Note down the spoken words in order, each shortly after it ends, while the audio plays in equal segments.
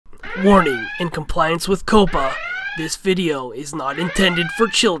Warning, in compliance with COPPA, this video is not intended for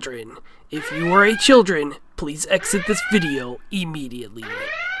children. If you are a children, please exit this video immediately.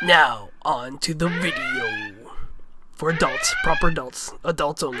 Now, on to the video. For adults, proper adults,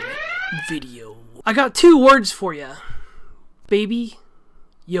 adults only, video. I got two words for you. Baby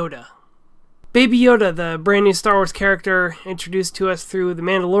Yoda. Baby Yoda, the brand new Star Wars character introduced to us through The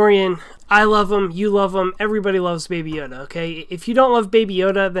Mandalorian. I love him, you love him, everybody loves Baby Yoda, okay? If you don't love Baby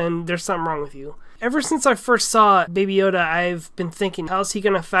Yoda, then there's something wrong with you. Ever since I first saw Baby Yoda, I've been thinking, how's he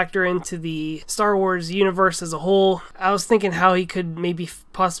going to factor into the Star Wars universe as a whole? I was thinking how he could maybe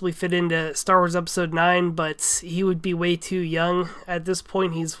possibly fit into Star Wars Episode 9, but he would be way too young. At this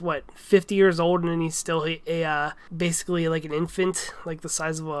point, he's, what, 50 years old, and he's still basically like an infant, like the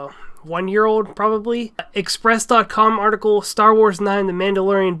size of a 1-year-old, probably. Express.com article, Star Wars 9, The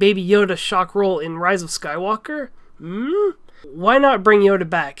Mandalorian, Baby Yoda shock role in Rise of Skywalker? Why not bring Yoda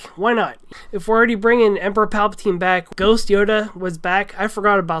back? Why not? If we're already bringing Emperor Palpatine back, Ghost Yoda was back. I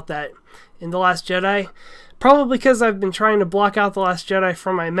forgot about that in The Last Jedi. Probably because I've been trying to block out The Last Jedi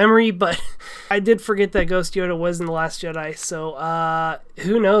from my memory, but I did forget that Ghost Yoda was in The Last Jedi. So,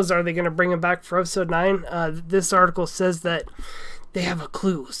 who knows? Are they going to bring him back for Episode 9? This article says that they have a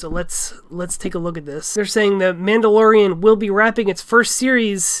clue, so let's take a look at this. They're saying The Mandalorian will be wrapping its first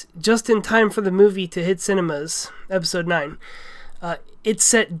series just in time for the movie to hit cinemas, Episode 9. It's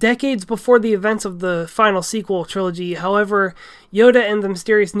set decades before the events of the final sequel trilogy. However, Yoda and the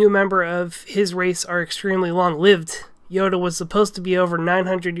mysterious new member of his race are extremely long-lived. Yoda was supposed to be over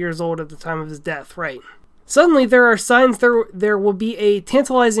 900 years old at the time of his death, right? Suddenly, there are signs there will be a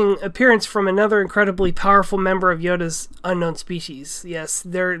tantalizing appearance from another incredibly powerful member of Yoda's unknown species. Yes,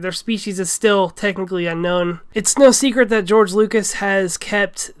 their species is still technically unknown. It's no secret that George Lucas has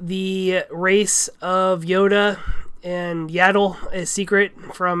kept the race of Yoda and Yaddle a secret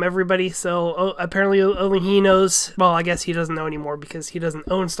from everybody, so apparently only he knows. Well, I guess he doesn't know anymore because he doesn't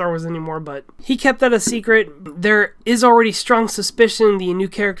own Star Wars anymore, but he kept that a secret. There is already strong suspicion the new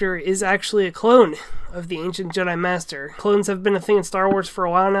character is actually a clone of the ancient Jedi Master. Clones have been a thing in Star Wars for a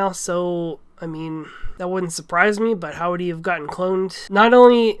while now, so, I mean, that wouldn't surprise me, but how would he have gotten cloned? Not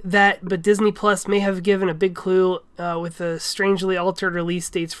only that, but Disney Plus may have given a big clue with the strangely altered release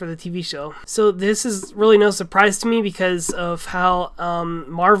dates for the TV show. So this is really no surprise to me because of how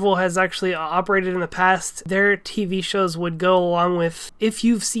Marvel has actually operated in the past. Their TV shows would go along with, if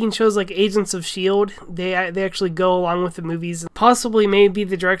you've seen shows like Agents of S.H.I.E.L.D., they actually go along with the movies. Possibly may be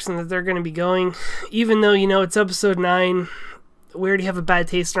the direction that they're going to be going, even though, you know, it's Episode 9. We already have a bad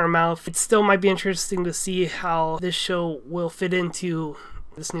taste in our mouth. It still might be interesting to see how this show will fit into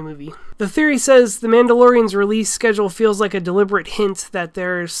this new movie. The theory says The Mandalorian's release schedule feels like a deliberate hint that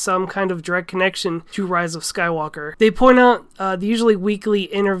there's some kind of direct connection to Rise of Skywalker. They point out the usually weekly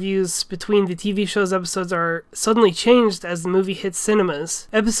interviews between the TV show's episodes are suddenly changed as the movie hits cinemas.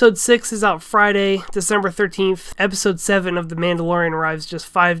 Episode 6 is out Friday, December 13th. Episode 7 of The Mandalorian arrives just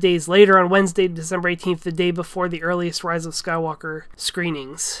 5 days later on Wednesday, December 18th, the day before the earliest Rise of Skywalker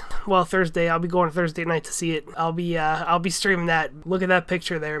screenings. Well, Thursday. I'll be going Thursday night to see it. I'll be streaming that. Look at that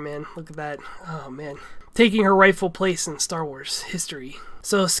picture there, man. Look at that. Oh man, taking her rightful place in Star Wars history.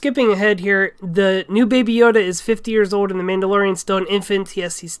 So skipping ahead here, the new Baby Yoda is 50 years old and the Mandalorian's still an infant.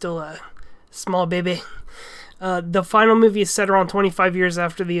 Yes, he's still a small baby. The final movie is set around 25 years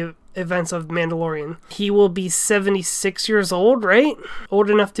after the events of Mandalorian. He will be 76 years old, right? Old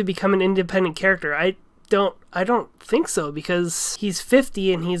enough to become an independent character. I don't think so, because he's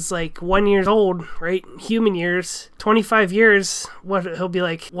 50 and he's like 1 year old, right? Human years. 25 years, what, he'll be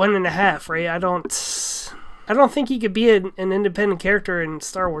like 1.5, right? I don't think he could be an independent character in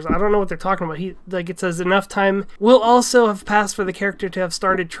Star Wars. I don't know what they're talking about. Like, it says enough time will also have passed for the character to have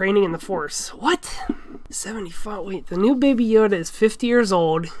started training in the Force. What? 75? Wait, the new Baby Yoda is 50 years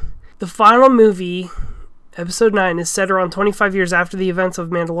old. The final movie, Episode 9, is set around 25 years after the events of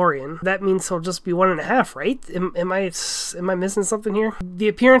Mandalorian. That means he'll just be 1.5, right? Am I missing something here? The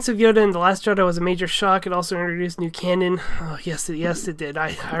appearance of Yoda in The Last Jedi was a major shock. It also introduced new canon. Oh, yes, it did.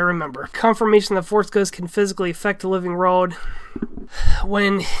 I remember. Confirmation that Force Ghosts can physically affect the living world.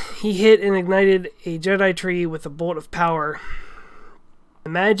 When he hit and ignited a Jedi tree with a bolt of power.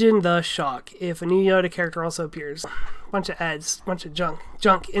 Imagine the shock if a new Yoda character also appears. Bunch of ads, bunch of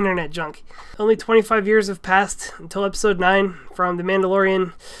junk, internet junk. Only 25 years have passed until Episode 9 from The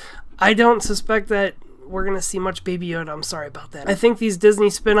Mandalorian. I don't suspect that we're gonna see much Baby Yoda. I'm sorry about that. I think these Disney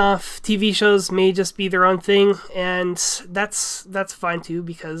spin-off TV shows may just be their own thing, and that's fine too,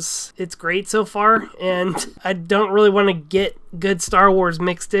 because it's great so far, and I don't really want to get good Star Wars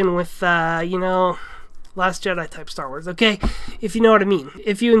mixed in with, you know, Last Jedi type Star Wars, okay? If you know what I mean.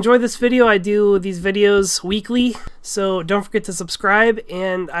 If you enjoy this video, I do these videos weekly, so don't forget to subscribe,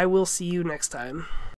 and I will see you next time.